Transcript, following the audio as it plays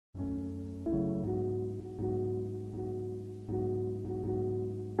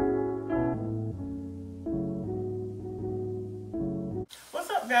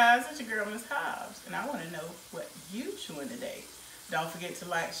guys? It's your girl, Myss Hobbs, and I want to know what you chewing today. Don't forget to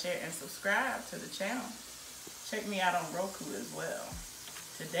like, share, and subscribe to the channel. Check me out on Roku as well.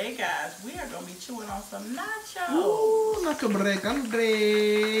 Today, guys, we are going to be chewing on some nachos. Ooh, nacho break,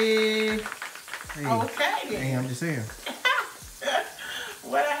 Andre. Hey. Okay, then. Hey, I'm just saying.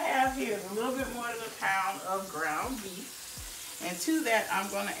 What I have here is a little bit more than a pound of ground beef. And to that, I'm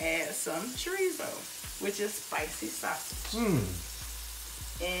going to add some chorizo, which is spicy sausage.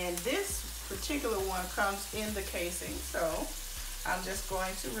 And this particular one comes in the casing, so I'm just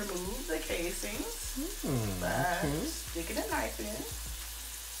going to remove the casings by sticking a knife in,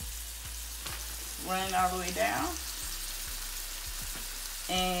 running all the way down,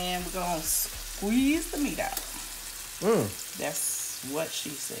 and we're going to squeeze the meat out. That's what she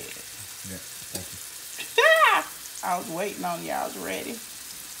said. Yeah, thank you. I was waiting on you. I was ready.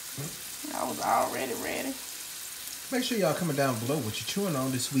 I was already ready. Make sure y'all comment down below what you're chewing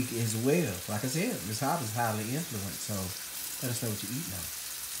on this week as well. Like I said, Myss Hobbs is highly influenced, so let us know what you eat now.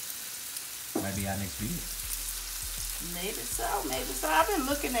 Might be our next video. Maybe so, maybe so. I've been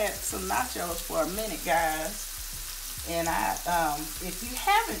looking at some nachos for a minute, guys. And if you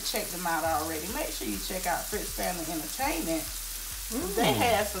haven't checked them out already, make sure you check out Fritz Family Entertainment. They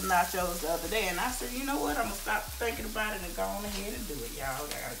had some nachos the other day, and I said, you know what? I'm going to stop thinking about it and go on ahead and do it, y'all.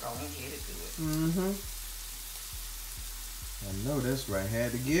 I got to go on ahead and do it. I know that's right.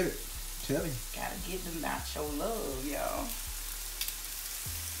 Had to get it. Tell you. Got to get the nacho love, y'all.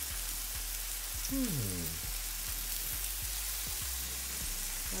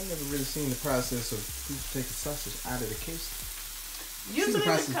 I've never really seen the process of taking sausage out of the case. Usually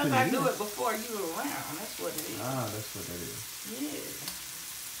because I do it before you were around. That's what it is. Ah, that's what that is. Yeah.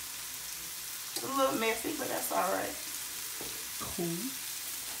 It's a little messy, but that's all right. Cool.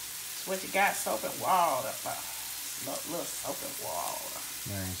 It's what you got, soap and water. Little soap and water.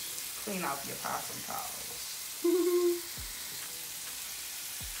 Nice. Clean off your possum towels.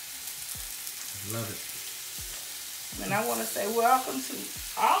 Love it. And I want to say welcome to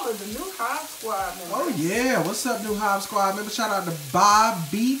all of the new Hobbs Squad members. Oh yeah, what's up, new Hobbs Squad members? Shout out to Bob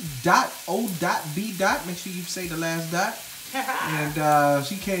B.O.B. Make sure you say the last dot. And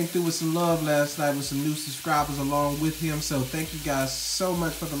she came through with some love last night with some new subscribers along with him. So thank you guys so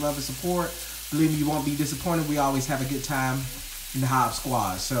much for the love and support. Believe me, you won't be disappointed. We always have a good time in the Hobbs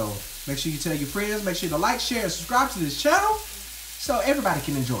Squad. So make sure you tell your friends. Make sure to like, share, and subscribe to this channel so everybody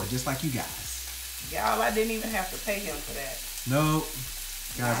can enjoy it, just like you guys. Y'all, I didn't even have to pay him for that. No.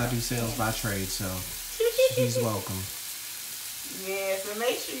 Guys, I do sales by trade, so he's welcome. Yeah, so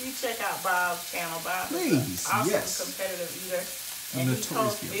make sure you check out Bob's channel. Bob is an awesome competitive eater. And he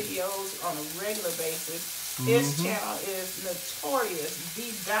posts videos on a regular basis. His channel is Notorious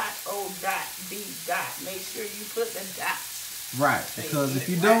B.O.B. Make sure you put the dots. Right, because if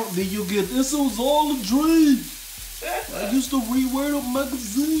you don't, then you'll get, this was all a dream. I used to rewear the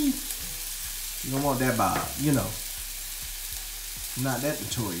magazine. You don't want that Bob, you know. Not that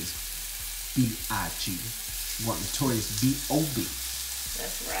Notorious B.I.G. You want Notorious B.O.B.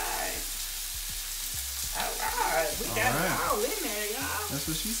 That's right. All right. We got it all in there, y'all. That's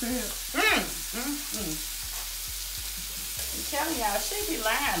what she said. I'm telling y'all, she be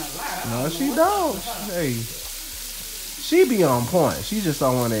lying a lot. No, she don't. Hey, she be on point. She just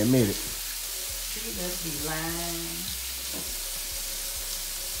don't want to admit it. She just be lying.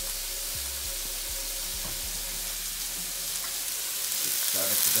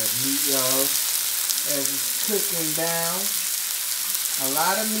 That meat, y'all, as it's cooking down. A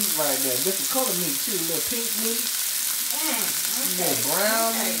lot of meat right there. Different color meat too. A little pink meat. Okay.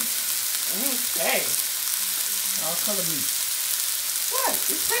 Brown meat. Okay. All color meat. What?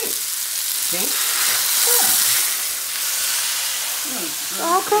 It's pink. Pink? Yeah.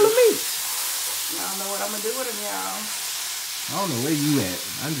 All color meat. I don't know what I'm gonna do with them, y'all. I don't know where you at.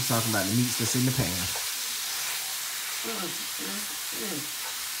 I'm just talking about the meats that's in the pan. We're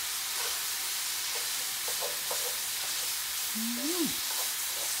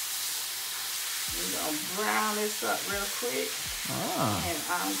going to brown this up real quick. And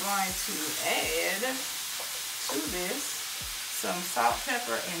I'm going to add to this some salt,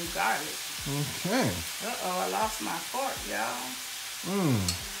 pepper, and garlic. Okay. Uh-oh, I lost my fork, y'all.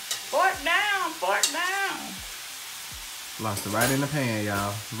 Fork down, fork down. Lost it right in the pan,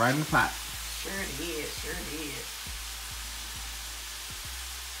 y'all. Right in the pot. Sure did, sure did.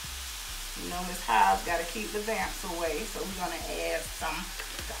 You know, Myss Hobbs got to keep the vamps away, so we're going to add some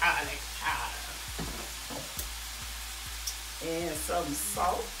garlic powder. And some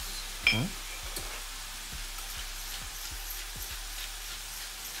salt.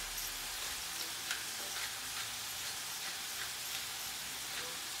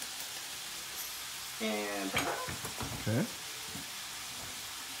 Okay.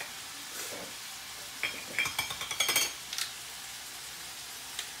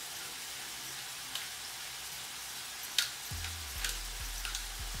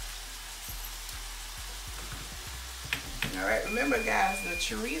 All right, remember guys, the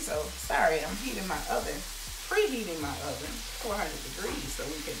chorizo, sorry, I'm heating my oven, preheating my oven, 400 degrees, so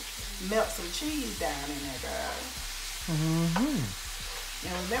we can melt some cheese down in there, guys.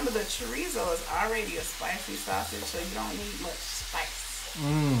 And remember, the chorizo is already a spicy sausage, so you don't need much spice.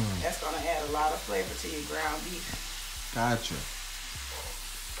 That's going to add a lot of flavor to your ground beef. Gotcha.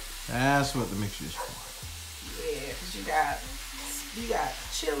 That's what the mixture is for. Yeah, because you got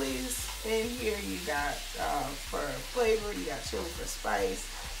chilies in here. You got for flavor. You got chili for spice.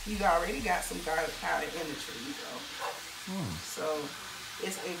 You already got some garlic powder in the chorizo. So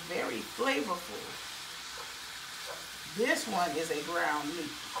it's a very flavorful. This one is a ground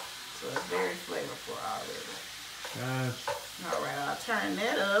meat, so it's very flavorful already. Gotcha. All right, I'll turn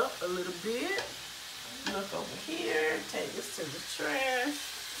that up a little bit. Look over here. Take this to the trash.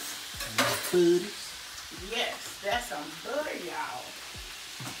 Buddies. Yes, that's some butter, y'all.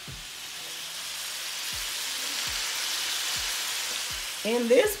 In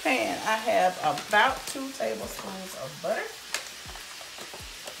this pan, I have about 2 tablespoons of butter.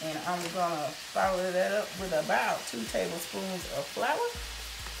 And I'm gonna follow that up with about 2 tablespoons of flour.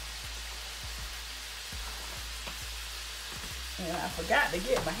 And I forgot to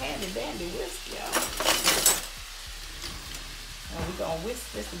get my handy dandy whisk, y'all. And we're gonna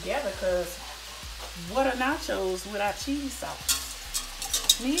whisk this together because what are nachos without cheese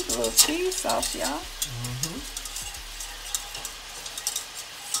sauce? Need a little cheese sauce, y'all.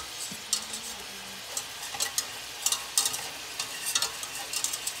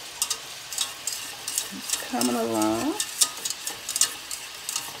 Coming along.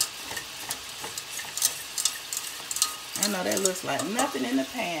 I know that looks like nothing in the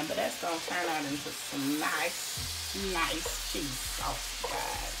pan, but that's gonna turn out into some nice cheese sauce,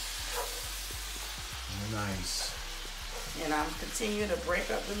 guys. Nice. And I'm continuing to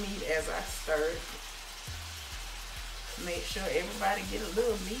break up the meat as I stir it. Make sure everybody get a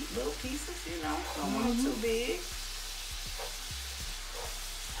little meat, little pieces, you know. Don't want them too big.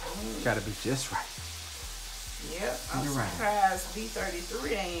 Gotta be just right. Yep, I'm surprised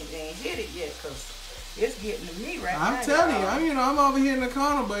B33 ain't hit it yet, because it's getting to me right now. I'm telling you, I'm over here in the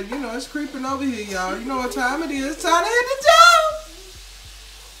corner, but it's creeping over here, y'all. You know what time it is? Time to hit the job.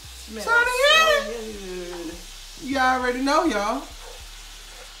 Smells Time to hit it. good. You already know, y'all.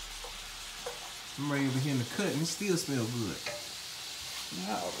 I'm ready over here in the cut, and it still smells good.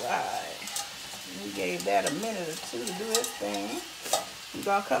 All right. We gave that a minute or 2 to do its thing. We're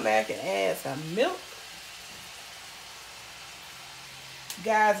going to come back and add some milk.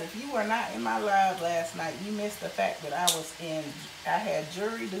 Guys, if you were not in my live last night, you missed the fact that I had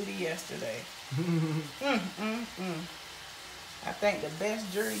jury duty yesterday. I think the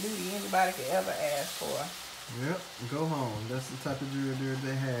best jury duty anybody could ever ask for. Yep, go home. That's the type of jury duty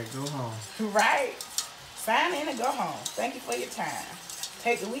they had. Go home. Right. Sign in and go home. Thank you for your time.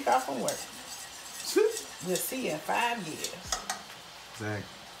 Take the week off from work. We'll see you in 5 years. Exactly.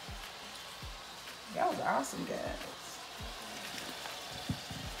 That was awesome, guys.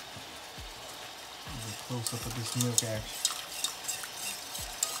 Close up of this milk action.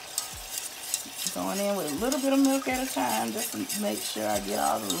 Going in with a little bit of milk at a time just to make sure I get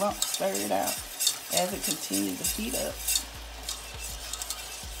all the lumps stirred out as it continues to heat up.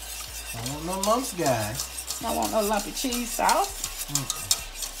 I want no lumps, guys. I want no lumpy cheese sauce.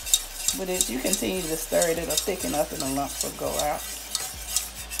 But as you continue to stir it, it'll thicken up and the lumps will go out.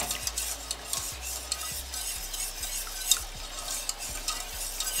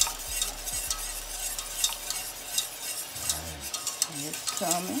 It's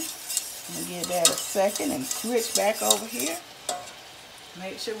coming. I'm gonna give that a second and switch back over here.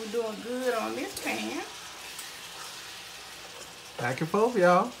 Make sure we're doing good on this pan. Back and forth,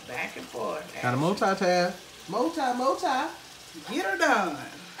 y'all. Back and forth. Got a multitask. Multi. Get her done.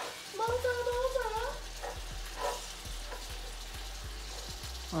 Multi.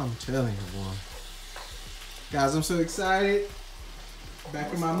 I'm telling you, boy. Guys, I'm so excited.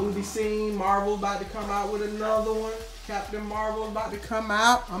 Back in my movie scene. Marvel about to come out with another one. Captain Marvel about to come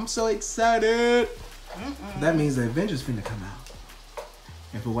out. I'm so excited. That means the Avengers finna come out.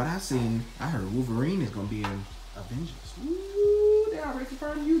 And for what I've seen, I heard Wolverine is gonna be in Avengers. Ooh, they already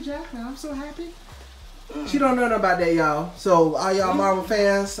confirmed Hugh Jackman. I'm so happy. She don't know nothing about that, y'all. So all y'all Marvel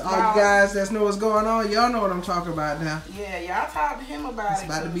fans, all you guys that know what's going on, y'all know what I'm talking about now. Yeah, y'all talk to him about it. It's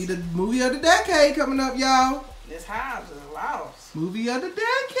about to be the movie of the decade coming up, y'all. This Hobbs is lost. Movie of the decade.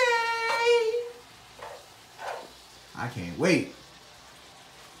 I can't wait.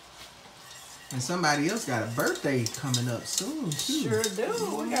 And somebody else got a birthday coming up soon, too. Sure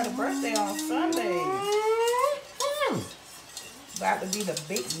do. We got a birthday on Sunday. About to be the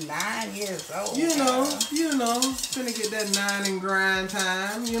big 9 years old. You know, finna get that 9 and grind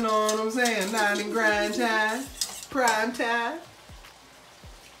time. You know what I'm saying? 9 and grind time. Prime time.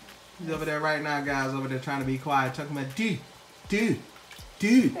 He's over there right now, guys, over there trying to be quiet, talking about dude.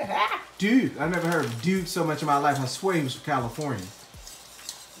 I never heard of dude so much in my life. I swear he was from California.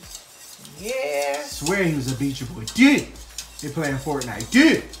 Yeah. Swear he was a Beacher Boy. Dude, they playing Fortnite.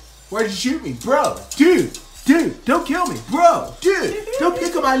 Dude, where'd you shoot me? Bro, dude, don't kill me. Bro, dude, don't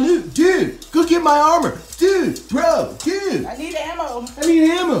pick up my loot. Dude, go get my armor. Dude, bro, dude. I need ammo.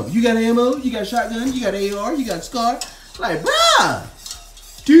 You got ammo? You got shotgun? You got AR? You got SCAR? Like, bruh.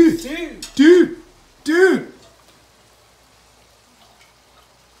 Dude.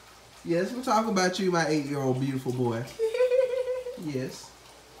 Yes, we're talking about you, my 8-year-old beautiful boy. Yes.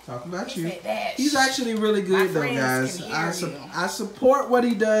 Talking about you. He's actually really good though, guys. I support what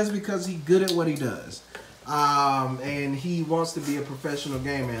he does because he's good at what he does. And he wants to be a professional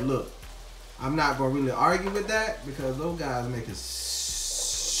gamer. And look, I'm not gonna really argue with that because those guys are making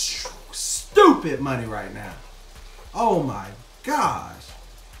stupid money right now. Oh my gosh.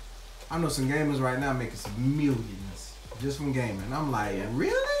 I know some gamers right now making some millions just from gaming. I'm like,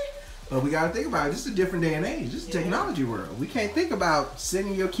 really? But we gotta think about it. This is a different day and age. This is a technology world. We can't think about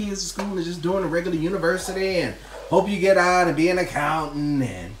sending your kids to school and just doing a regular university and hope you get out and be an accountant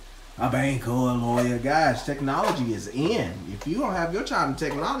and a banker or a lawyer. Guys, technology is in. If you don't have your child in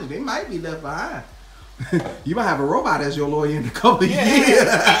technology, they might be left behind. You might have a robot as your lawyer in a couple of years.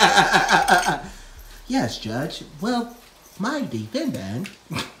 Yes, Judge. Well, my defendant.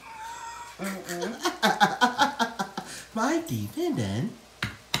 My defendant.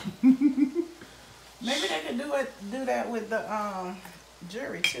 Maybe they could do that with the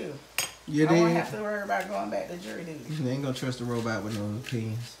jury too. Yeah, I won't have to worry about going back to jury duty. They ain't gonna trust the robot with no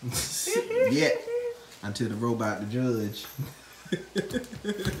opinions yet, until the robot the judge.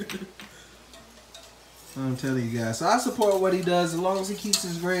 I'm telling you guys. So I support what he does. As long as he keeps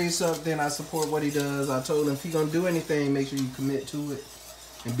his grades up, then I support what he does. I told him if he's gonna do anything, make sure you commit to it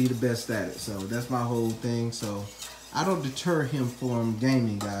and be the best at it. So that's my whole thing. So I don't deter him from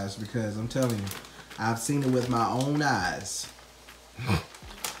gaming, guys, because I'm telling you, I've seen it with my own eyes.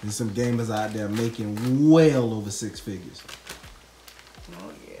 There's some gamers out there making well over 6 figures.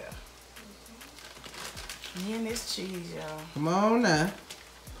 Oh yeah. Me and this cheese, y'all. Come on now.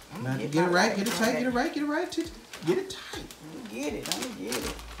 Now get it right, get it tight, get it right. Get it tight. I'm gonna get it.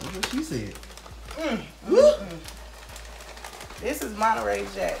 That's what she said. This is Monterey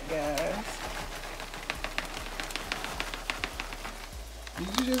Jack, guys. Did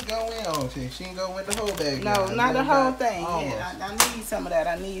you just go in on it? She didn't go with the whole bag. No, not the whole thing. Almost. Yeah, I need some of that.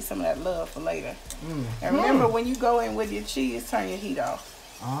 I need some of that love for later. And remember, when you go in with your cheese, turn your heat off.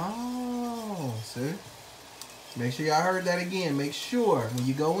 Oh, see? Make sure y'all heard that again. Make sure when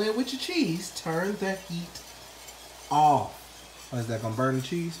you go in with your cheese, turn the heat off. Oh, is that gonna burn the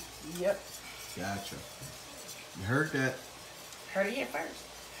cheese? Yep. Gotcha. You heard that? Heard it here first.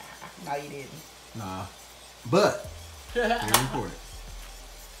 No, you didn't. Nah. But very important.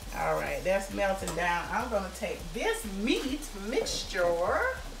 All right, that's melting down. I'm gonna take this meat mixture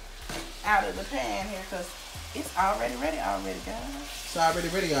out of the pan here because it's already ready guys. It's already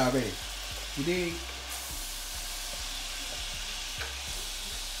ready already. You dig?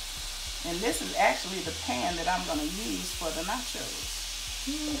 And this is actually the pan that I'm gonna use for the nachos.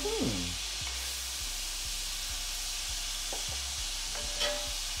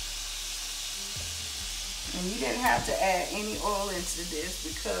 And you didn't have to add any oil into this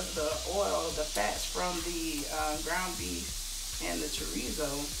because the oil, the fats from the ground beef and the chorizo,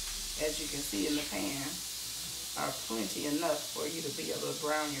 as you can see in the pan, are plenty enough for you to be able to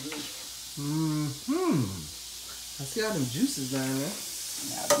brown your meat. I see all them juices down there.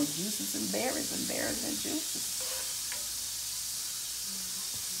 Now them juices and berries and juices.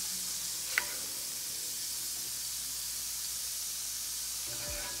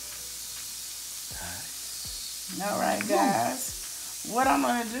 All right, guys. What I'm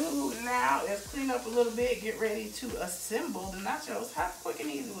gonna do now is clean up a little bit, get ready to assemble the nachos. How quick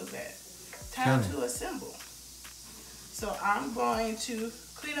and easy was that? Time to assemble. So I'm going to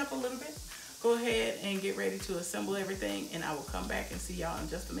clean up a little bit, go ahead and get ready to assemble everything, and I will come back and see y'all in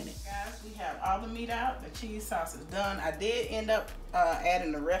just a minute. Guys, we have all the meat out. The cheese sauce is done. I did end up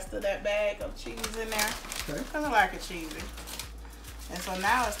adding the rest of that bag of cheese in there because I like it cheesy. And so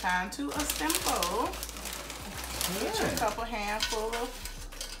now it's time to assemble. Get you a couple handful of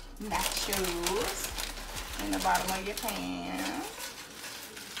nachos. in the bottom of your pan.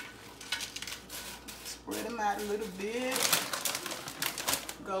 Spread them out a little bit.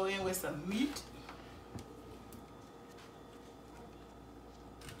 Go in with some meat,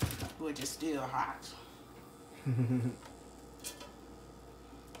 which is still hot.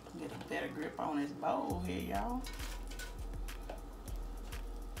 Get a better grip on this bowl here, y'all.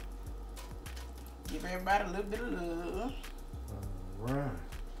 Give everybody a little bit of love. All right.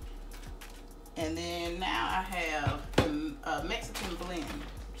 And then now I have a Mexican blend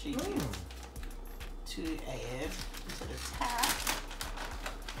cheese to add to the top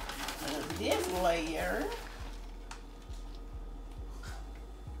of this layer.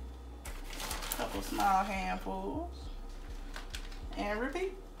 A couple small handfuls. And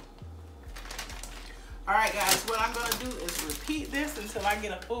repeat. Alright guys, what I'm going to do is repeat this until I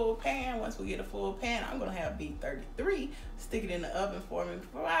get a full pan. Once we get a full pan, I'm going to have B33. Stick it in the oven for me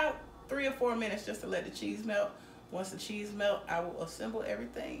for about 3 or 4 minutes just to let the cheese melt. Once the cheese melt, I will assemble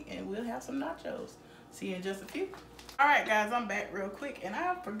everything and we'll have some nachos. See you in just a few. Alright guys, I'm back real quick and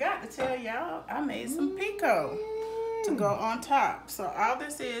I forgot to tell y'all I made some pico to go on top. So all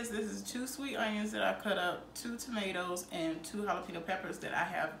this is 2 sweet onions that I cut up, 2 tomatoes, and 2 jalapeno peppers that I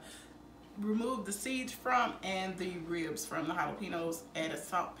have removed the seeds from and the ribs from the jalapenos. Added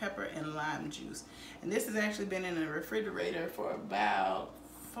salt, pepper, and lime juice. And this has actually been in the refrigerator for about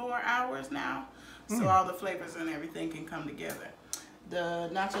 4 hours now. So all the flavors and everything can come together. The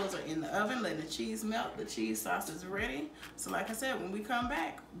nachos are in the oven, letting the cheese melt. The cheese sauce is ready. So like I said, when we come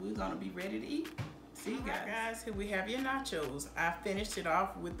back, we're gonna be ready to eat. See you guys. Right, guys, here we have your nachos. I finished it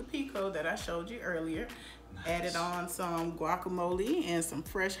off with the pico that I showed you earlier. Nice. Added on some guacamole and some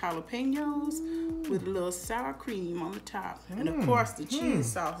fresh jalapenos with a little sour cream on the top. And of course, the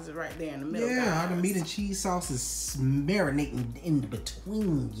cheese sauce is right there in the middle. Yeah, all the meat and cheese sauce is marinating in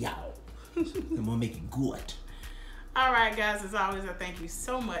between y'all. And we'll make it good. All right, guys, as always, I thank you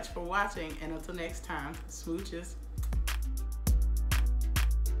so much for watching. And until next time, smooches.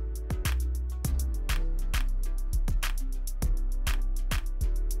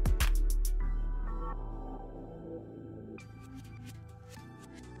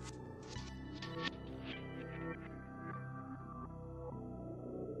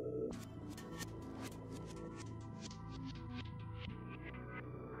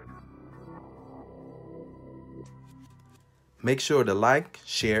 Make sure to like,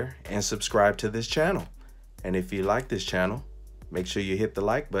 share, and subscribe to this channel. And if you like this channel, make sure you hit the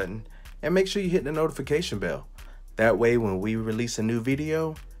like button and make sure you hit the notification bell. That way when we release a new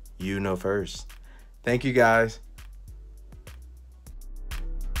video, you know first. Thank you guys.